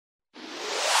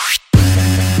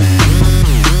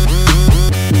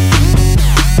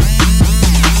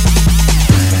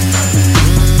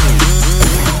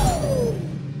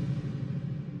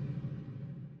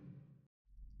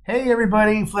Hey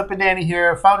everybody, Flip and Danny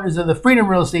here, founders of the Freedom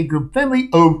Real Estate Group family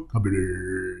of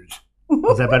companies.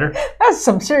 Is that better? That's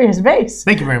some serious bass.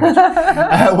 Thank you very much.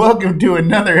 Welcome to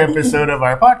another episode of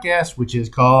our podcast, which is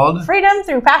called Freedom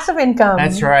Through Passive Income.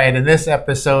 That's right, and this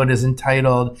episode is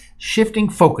entitled Shifting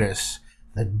Focus,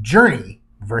 the Journey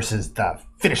versus the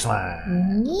Finish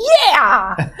Line.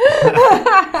 Yeah!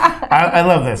 I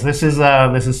love this. This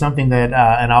is something that,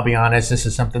 and I'll be honest, this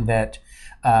is something that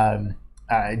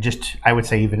I would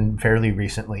say even fairly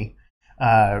recently,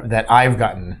 that I've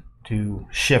gotten to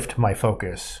shift my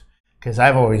focus, because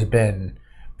I've always been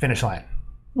finish line,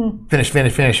 finish.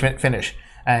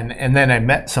 And then I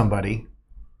met somebody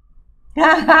who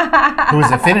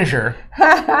is a finisher,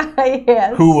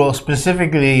 yes. who will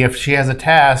specifically, if she has a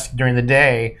task during the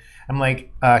day, I'm like,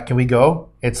 can we go?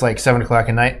 It's like 7 o'clock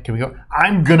at night. Can we go?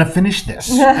 I'm going to finish this.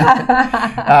 And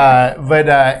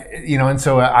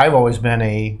so I've always been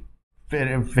a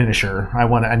finisher.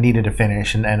 I needed to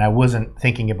finish, and I wasn't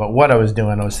thinking about what I was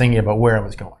doing. I was thinking about where I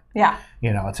was going. Yeah.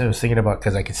 So I was thinking about,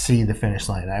 because I could see the finish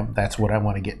line. That's what I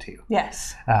want to get to.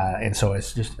 Yes. And so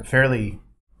it's just fairly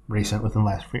recent, within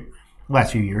the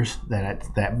last few years,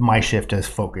 that my shift has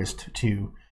focused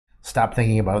to stop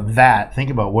thinking about that. Think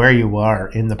about where you are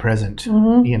in the present.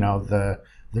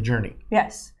 The journey.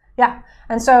 Yes. Yeah.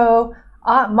 And so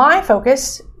my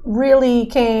focus really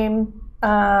came.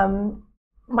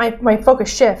 My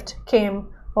focus shift came.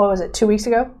 What was it? 2 weeks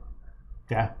ago.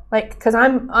 Yeah. Because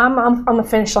I'm a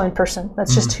finish line person.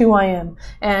 That's just who I am,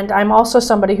 and I'm also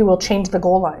somebody who will change the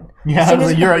goal line. Yeah, so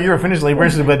you're a finish line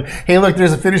person, but hey, look,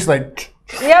 there's a finish line.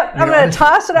 Yep, I'm going to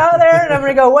toss it out there, and I'm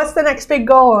going to go, what's the next big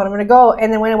goal? And I'm going to go,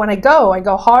 and then when I go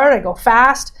hard, I go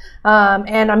fast,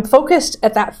 and I'm focused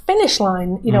at that finish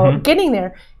line, getting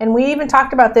there. And we even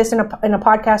talked about this in a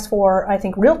podcast for, I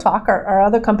think, Real Talk, our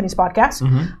other company's podcast,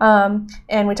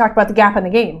 and we talked about the gap in the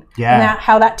gain, and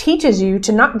how that teaches you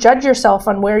to not judge yourself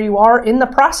on where you are in the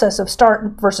process of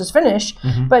start versus finish,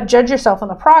 but judge yourself on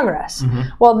the progress.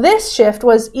 Well, this shift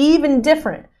was even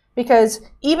different, because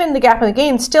even the gap in the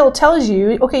gain still tells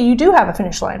you, okay, you do have a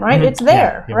finish line, right? It's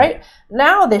there, right?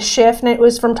 Now this shift, and it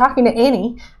was from talking to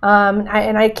Annie,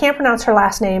 and I can't pronounce her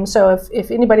last name, so if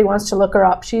anybody wants to look her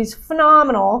up, she's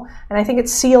phenomenal, and I think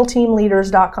it's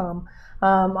sealteamleaders.com.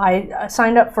 I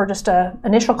signed up for just an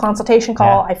initial consultation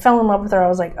call. I fell in love with her. I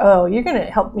was like, oh, you're going to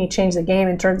help me change the game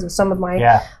in terms of some of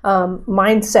my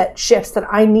mindset shifts that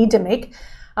I need to make.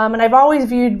 And I've always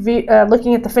viewed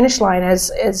looking at the finish line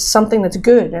as something that's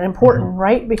good and important,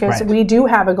 right? Because we do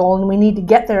have a goal, and we need to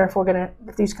get there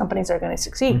if these companies are going to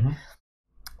succeed.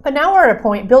 But now we're at a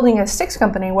point building a sixth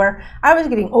company where I was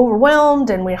getting overwhelmed,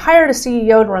 and we hired a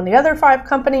CEO to run the other 5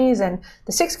 companies, and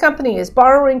the sixth company is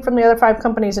borrowing from the other 5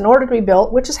 companies in order to be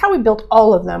built, which is how we built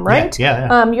all of them, right?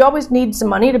 Yeah. You always need some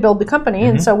money to build the company,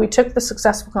 and so we took the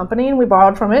successful company and we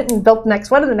borrowed from it and built the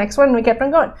next one and the next one, and we kept on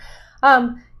going.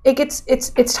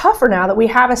 It's tougher now that we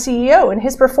have a CEO, and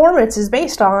his performance is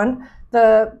based on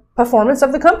the performance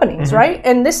of the companies, right?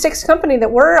 And this sixth company that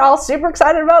we're all super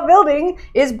excited about building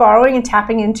is borrowing and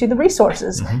tapping into the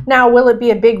resources. Now, will it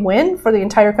be a big win for the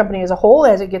entire company as a whole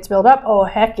as it gets built up? Oh,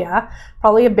 heck yeah.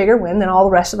 Probably a bigger win than all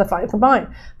the rest of the 5 combined.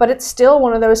 But it's still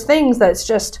one of those things that's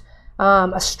just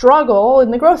a struggle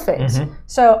in the growth phase.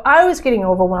 So I was getting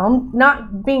overwhelmed,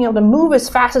 not being able to move as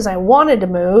fast as I wanted to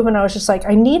move, and I was just like,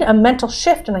 I need a mental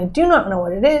shift, and I do not know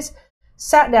what it is.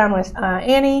 Sat down with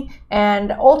Annie,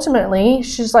 and ultimately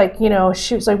she was like,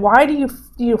 why do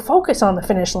you focus on the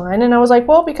finish line? And I was like,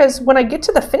 well, because when I get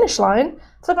to the finish line,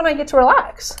 that's when I get to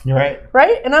relax.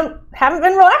 Right? And I haven't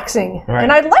been relaxing,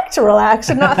 and I'd like to relax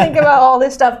and not think about all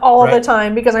this stuff all the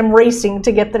time, because I'm racing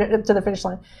to get to the finish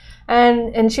line.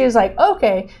 And she was like,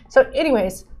 okay. So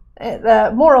anyways,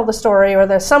 the moral of the story, or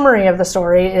the summary of the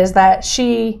story, is that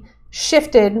she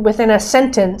shifted within a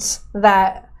sentence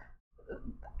that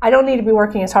I don't need to be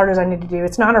working as hard as I need to do.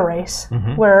 It's not a race.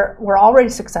 We're already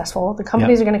successful. The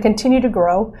companies are going to continue to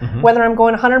grow, whether I'm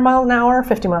going 100 miles an hour or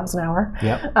 50 miles an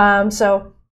hour.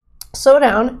 So slow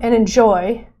down and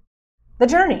enjoy the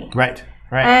journey. Right.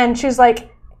 And she's like,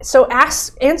 so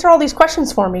answer all these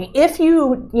questions for me. If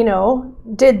you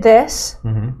did this,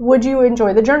 would you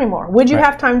enjoy the journey more? Would you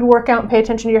have time to work out and pay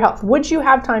attention to your health? Would you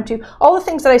have time to, all the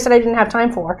things that I said I didn't have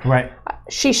time for.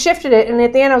 She shifted it, and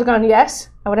at the end I was going, yes,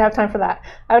 I would have time for that.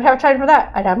 I would have time for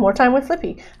that. I'd have more time with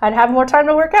Flippy. I'd have more time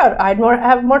to work out. I'd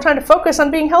have more time to focus on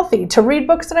being healthy, to read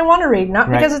books that I want to read, not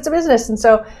because it's a business. And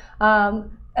so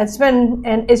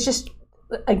it's just,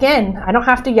 again, I don't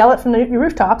have to yell it from the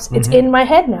rooftops. It's in my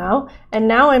head now. And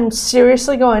now I'm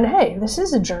seriously going, hey, this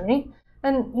is a journey.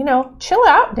 And, chill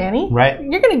out, Danny.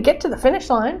 You're going to get to the finish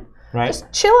line. Right.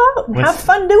 Just chill out and have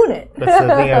fun doing it. That's the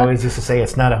thing I always used to say.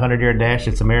 It's not a 100-yard dash;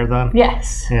 it's a marathon.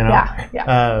 Yes. You know.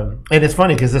 Yeah. And it's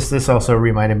funny because this also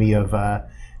reminded me of it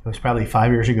was probably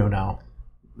 5 years ago now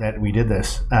that we did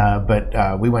this,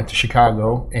 but we went to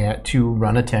Chicago to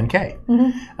run a 10K,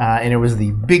 and it was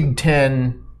the Big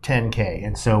Ten 10K,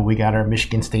 and so we got our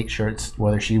Michigan State shirts,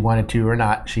 whether she wanted to or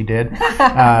not. She did.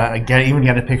 I even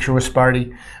got a picture with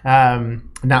Sparty,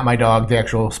 not my dog, the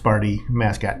actual Sparty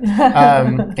mascot.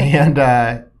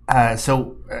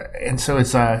 So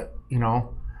it's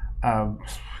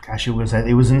gosh, it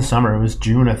was in the summer. It was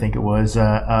June, I think it was.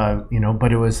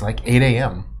 But it was like 8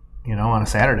 a.m. On a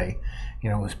Saturday.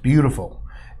 It was beautiful,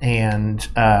 and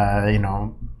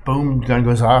boom, gun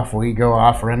goes off. We go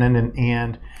off running,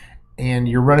 and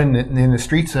you're running in the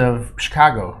streets of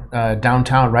Chicago,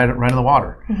 downtown, right on the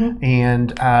water.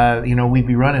 And, we'd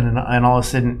be running, and all of a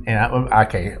sudden,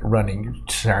 running.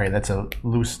 Sorry, that's a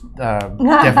loose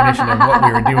definition of what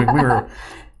we were doing.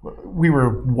 We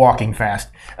were walking fast.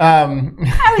 I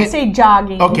would say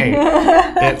jogging. Okay.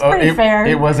 That's pretty fair.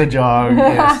 It was a jog,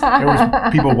 yes. There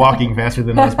was people walking faster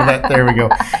than us, but there we go.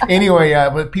 Anyway,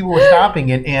 but people were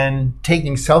stopping and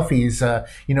taking selfies,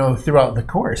 throughout the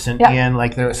course. And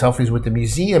like the selfies with the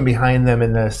museum behind them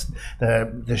and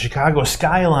the Chicago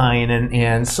skyline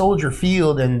and Soldier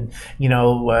Field and,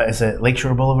 is it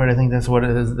Lakeshore Boulevard? I think that's what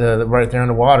it is, right there on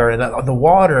the water. And the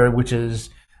water, which is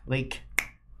Lake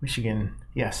Michigan.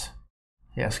 Yes,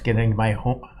 getting my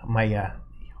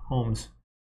homes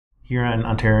here in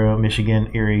Ontario,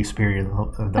 Michigan, Erie, Superior, the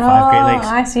 5 Great Lakes.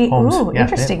 I see. Homes. Ooh,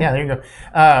 interesting. Yeah, there you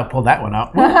go. Pulled that one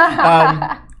out.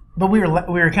 But we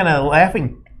were kind of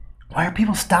laughing. Why are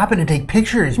people stopping to take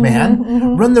pictures,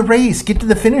 man? Run the race, get to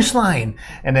the finish line.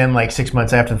 And then like 6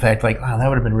 months after the fact, like, wow, that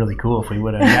would have been really cool if we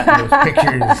would have gotten those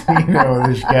pictures,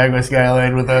 the Chicago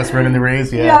skyline with us running the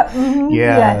race. Yeah.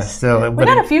 Yes. So we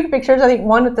got a few pictures, I think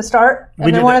one at the start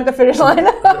and then one at the finish line.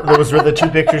 Those were the 2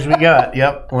 pictures we got.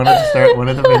 Yep. One at the start, one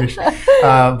at the finish.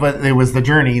 But it was the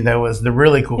journey that was the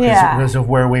really cool because of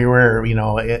where we were,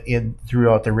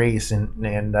 throughout the race.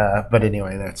 But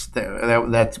anyway,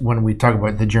 that's when we talk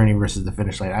about the journey versus the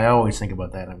finish line. I always think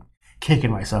about that. I'm kicking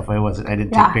myself. I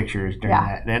didn't take pictures during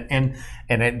that, and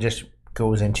it just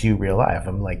goes into real life.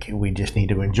 I'm like, we just need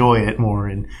to enjoy it more,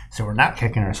 and so we're not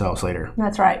kicking ourselves later.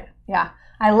 That's right. Yeah,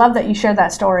 I love that you shared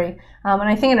that story, and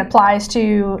I think it applies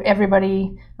to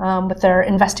everybody with their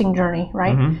investing journey.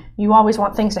 Right? You always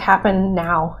want things to happen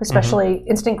now, especially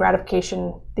instant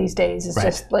gratification these days is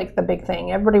just like the big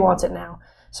thing. Everybody wants it now.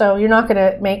 So you're not going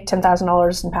to make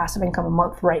 $10,000 in passive income a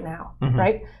month right now,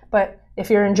 right? But if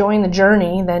you're enjoying the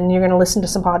journey, then you're going to listen to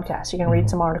some podcasts, you're going to read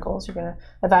some articles, you're going to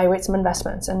evaluate some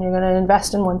investments, and you're going to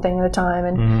invest in one thing at a time,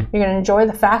 and you're going to enjoy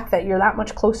the fact that you're that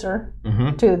much closer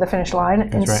to the finish line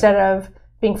instead of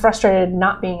being frustrated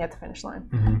not being at the finish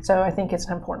line. So I think it's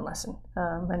an important lesson,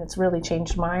 and it's really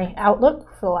changed my outlook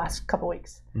for the last couple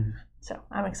weeks. So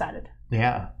I'm excited.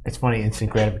 Yeah, it's funny,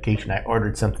 instant gratification. I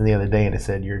ordered something the other day, and it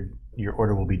said your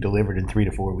order will be delivered in 3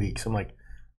 to 4 weeks. I'm like,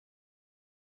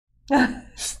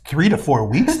 3 to 4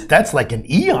 weeks? That's like an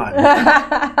eon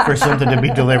for something to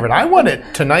be delivered. I want it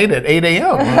tonight at 8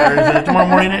 a.m. or is it tomorrow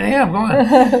morning at 8 a.m. Go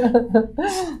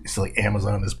on. It's like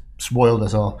Amazon has spoiled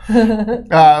us all.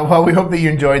 Well, we hope that you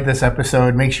enjoyed this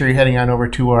episode. Make sure you're heading on over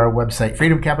to our website,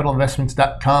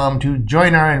 freedomcapitalinvestments.com, to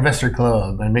join our investor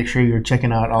club. And make sure you're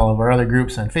checking out all of our other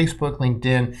groups on Facebook,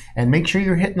 LinkedIn, and make sure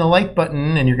you're hitting the like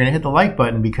button. And you're going to hit the like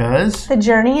button because the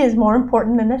journey is more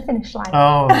important than the finish line.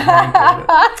 Oh,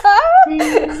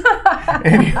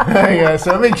 anyway,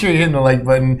 so make sure you're hitting the like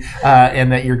button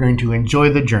and that you're going to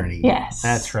enjoy the journey. Yes.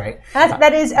 That's right.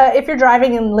 That is, if you're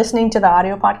driving and listening to the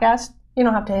audio podcast, you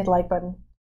don't have to hit the like button.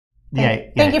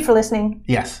 Thank you for listening.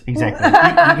 Yes, exactly. You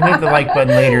can hit the like button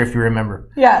later if you remember.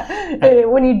 Yeah.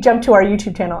 When you jump to our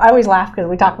YouTube channel, I always laugh because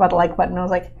we talk about the like button. I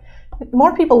was like,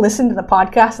 more people listen to the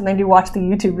podcast than they do watch the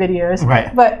YouTube videos.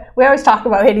 Right. But we always talk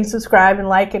about hitting subscribe and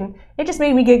like, and it just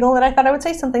made me giggle that I thought I would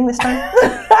say something this time.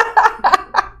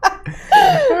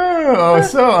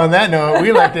 So on that note,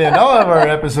 we like to end all of our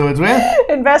episodes with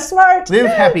invest smart, live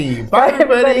happy. Bye,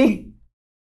 everybody.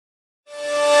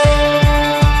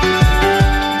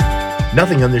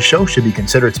 Nothing on this show should be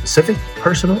considered specific,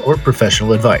 personal, or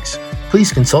professional advice.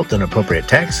 Please consult an appropriate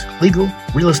tax, legal,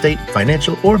 real estate,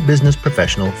 financial, or business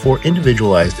professional for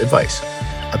individualized advice.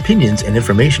 Opinions and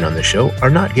information on this show are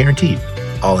not guaranteed.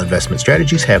 All investment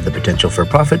strategies have the potential for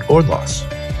profit or loss.